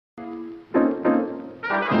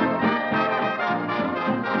Guys,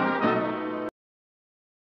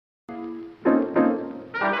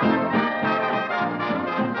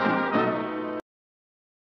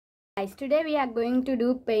 today we are going to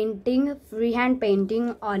do freehand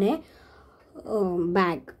painting on a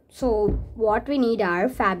bag. So what we need are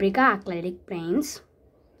Fabrica acrylic paints.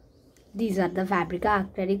 These are the Fabrica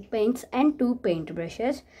acrylic paints and 2 paint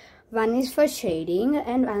brushes. One is for shading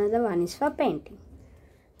and another one is for painting.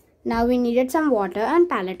 Now we needed some water and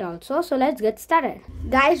palette also. So let's get started.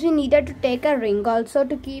 Guys, we needed to take a ring also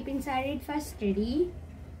to keep inside it for steady.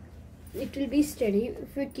 It will be steady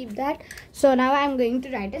if we keep that. So now I am going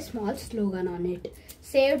to write a small slogan on it.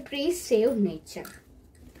 Save trees, save nature.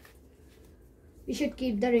 We should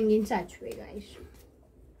keep the ring in such way, guys.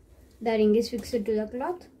 The ring is fixed to the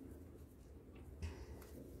cloth.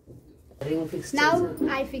 Ring fixed. Now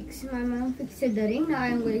my mom fixed the ring. Now I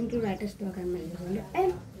am going to write a slogan.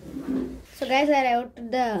 So guys, I wrote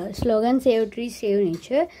the slogan save trees, save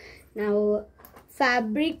nature. Now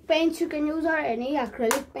fabric paints you can use or any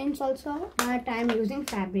acrylic paints also, but I am using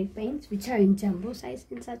fabric paints which are in jumbo size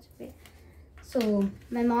in such a way. So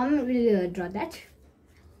my mom will draw that.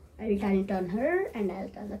 I will turn it on her and I will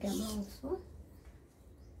turn the camera also.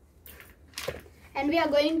 And we are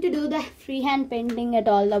going to do the freehand painting at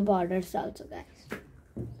all the borders also, guys.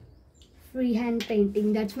 Freehand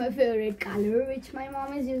painting, that's my favorite color which my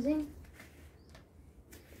mom is using.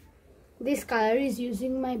 This color is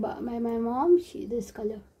using my mom. This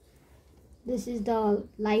color. This is the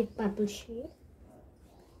light purple shade.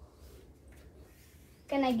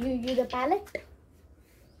 Can I give you the palette?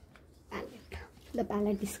 Palette. The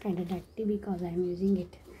palette is kind of dirty because I am using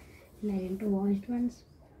it and I didn't wash it once.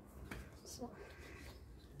 So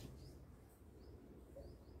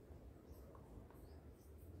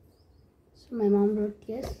my mom wrote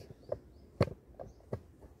yes.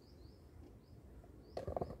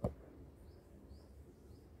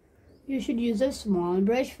 You should use a small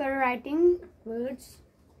brush for writing words.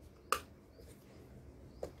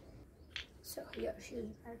 So here she is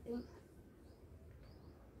writing.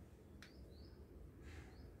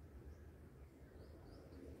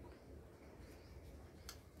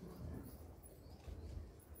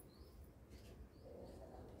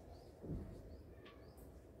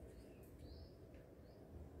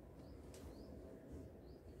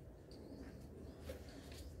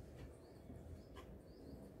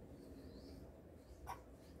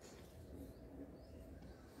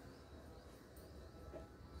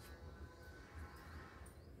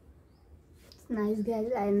 Nice, guys.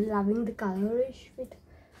 I'm loving the colorish bit.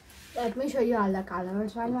 Let me show you all the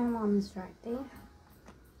colors while my mom is writing.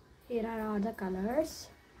 Here are all the colors.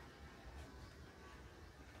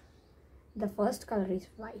 The first color is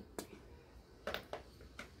white.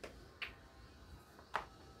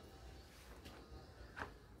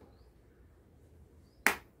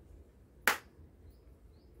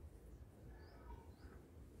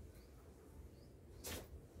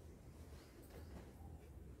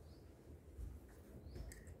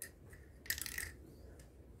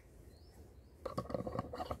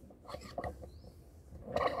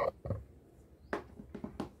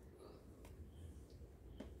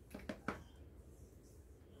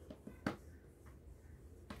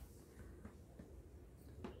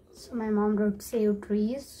 So my mom wrote save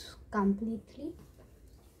trees completely.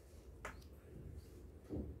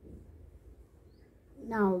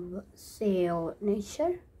 Now save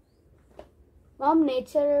nature. Mom,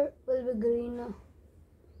 nature will be green now.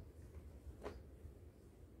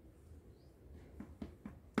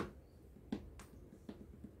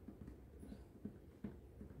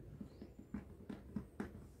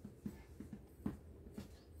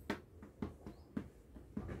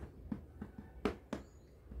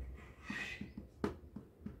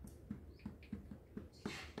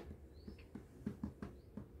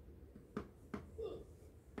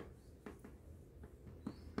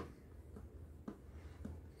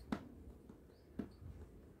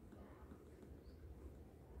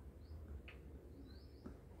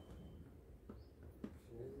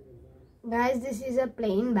 Guys, this is a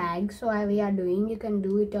plain bag, so we are doing, you can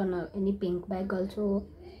do it on any pink bag also,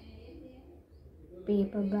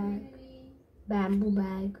 paper bag, bamboo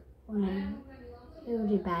bag, on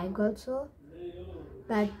every bag also.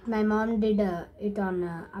 But my mom did it on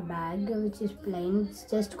a bag which is plain. It's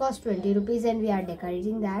just cost 20 rupees and we are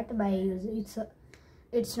decorating that by using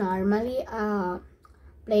it's normally a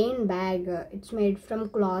plain bag. It's made from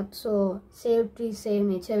cloth, so save trees, save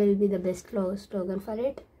nature will be the best slogan for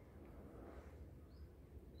it.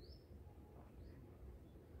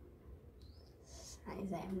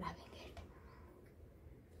 Nice, I am loving it.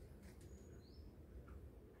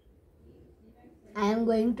 I am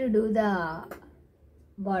going to do the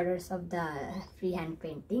borders of the freehand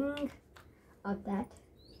painting of that.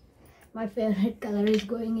 My favorite color is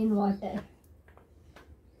going in water.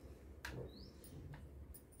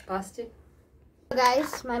 Past it. So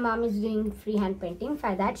guys, my mom is doing freehand painting.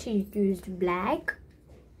 For that she used black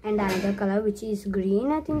and another color which is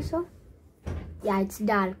green, I think so. Yeah, it's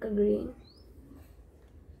dark green.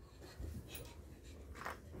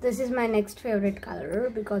 This is my next favorite color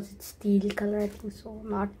because it's teal color, I think so.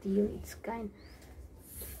 Not teal, it's kind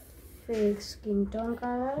of fake skin tone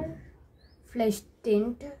color, flesh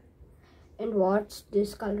tint. And what's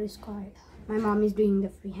this color is called? My mom is doing the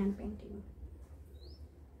freehand painting.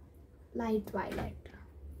 Light violet.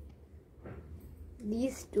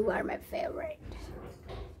 These two are my favorite.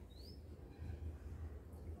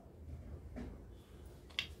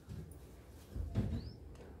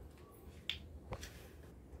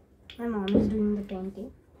 My mom is doing the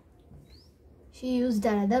painting. She used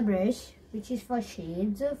another brush which is for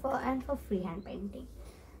shades and for freehand painting.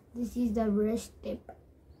 This is the brush tip.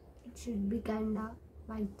 It should be kinda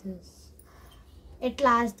like this. At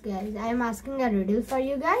last guys, I am asking a riddle for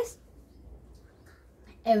you guys.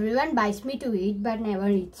 Everyone buys me to eat but never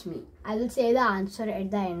eats me. I will say the answer at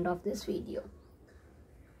the end of this video.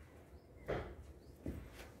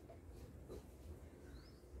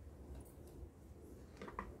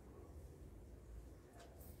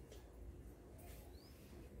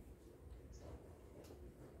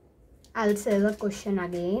 I'll say the question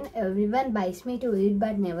again. Everyone buys me to eat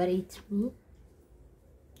but never eats me.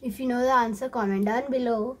 If you know the answer, comment down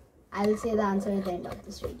below. I will say the answer at the end of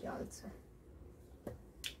this video also.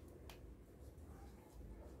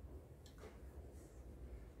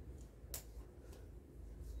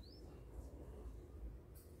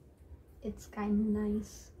 It's kind of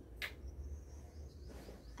nice.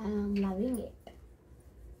 I'm loving it.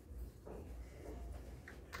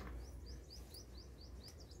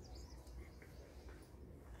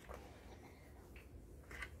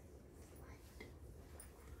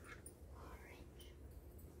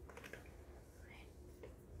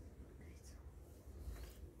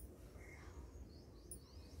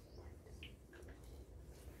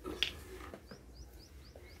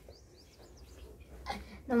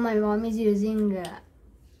 Now my mom is using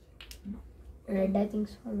red, I think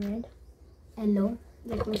so, red, yellow.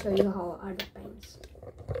 Let me show you how are the paints.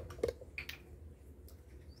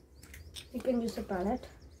 You can use a palette.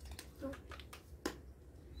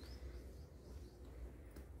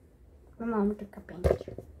 My mom took a paint.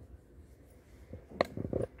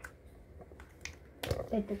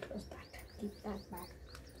 Let me close that. Keep that back.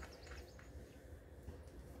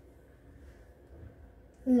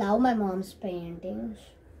 Love my mom's paintings,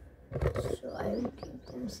 so I will keep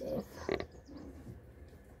them safe.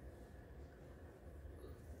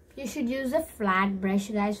 You should use a flat brush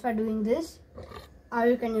guys for doing this, or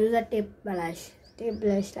you can use a tip brush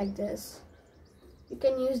like this. You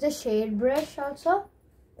can use the shade brush also.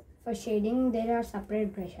 For shading there are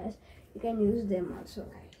separate brushes, you can use them also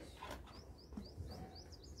guys.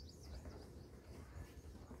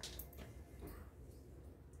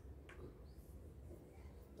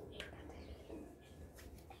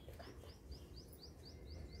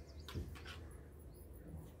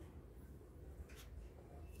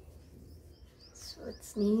 So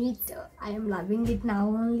it's neat. I am loving it now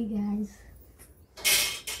only guys.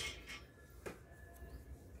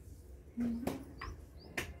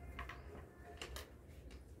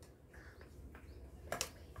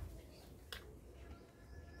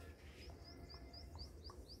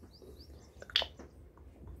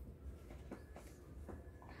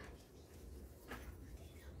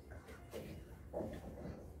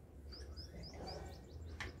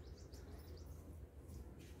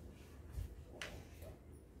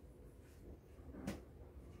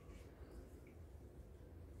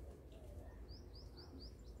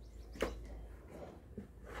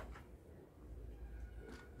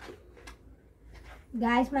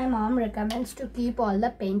 Guys, my mom recommends to keep all the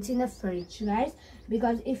paints in the fridge guys,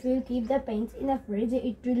 because if you keep the paints in the fridge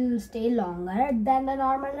it will stay longer than the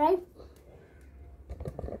normal, right?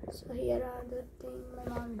 So here are the things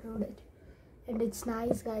my mom drew it, and it's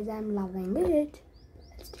nice guys. I'm loving it.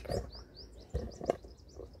 Let's take a look.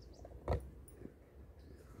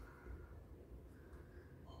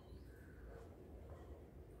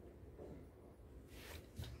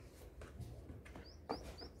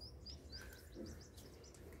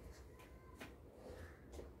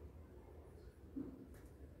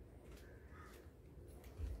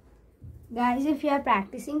 Guys, if you are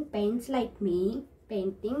practicing paints like me,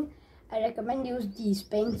 painting, I recommend use these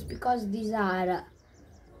paints because these are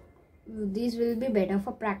these will be better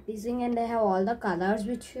for practicing, and they have all the colors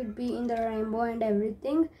which should be in the rainbow and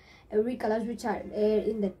everything, every colors which are there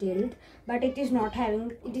in the tilt, but it is not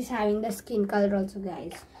having, it is having the skin color also,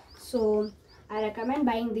 guys. So I recommend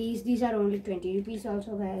buying these are only 20 rupees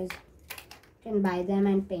also, guys. You can buy them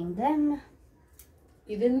and paint them.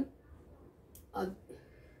 Even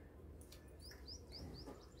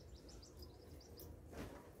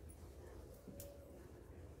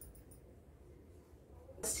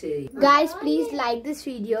Guys, please like this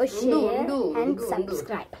video, share and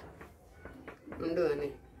subscribe.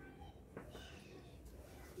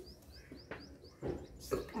 It's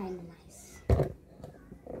kind of nice.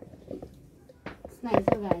 It's nice,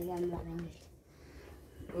 guys. I'm loving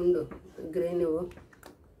it. Green.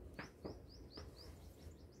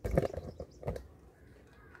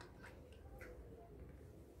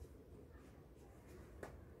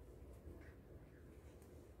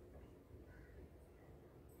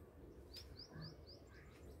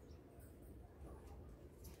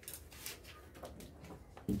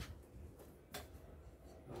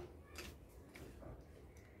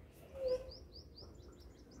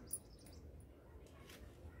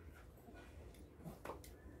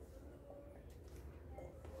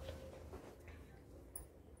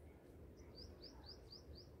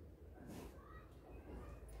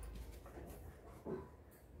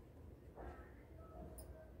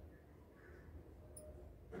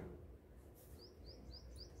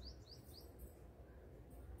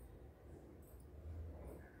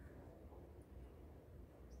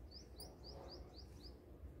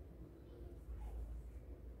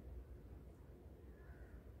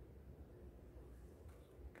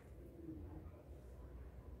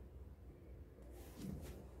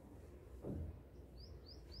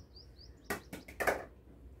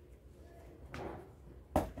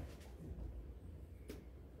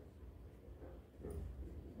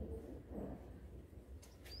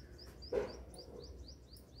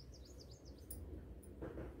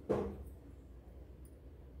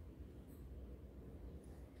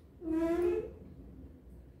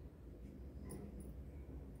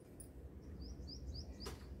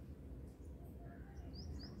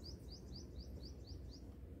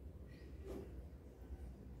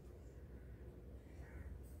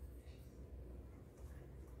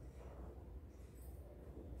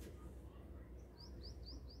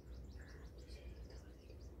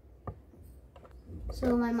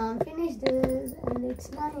 So my mom finished this and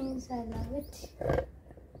it's nice. I love it.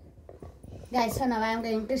 Guys, so now I am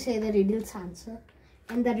going to say the riddle's answer.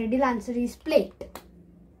 And the riddle answer is plate.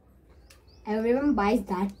 Everyone buys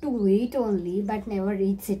that to eat only but never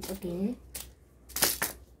eats it, okay?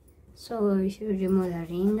 So we should remove the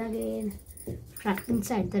ring again. Crack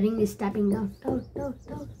inside. The ring is tapping down.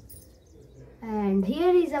 And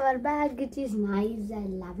here is our bag. It is nice. I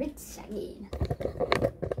love it again.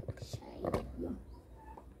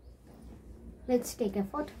 Let's take a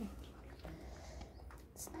photo.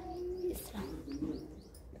 It's nice.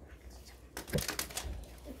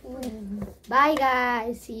 Bye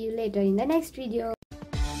guys. See you later in the next video.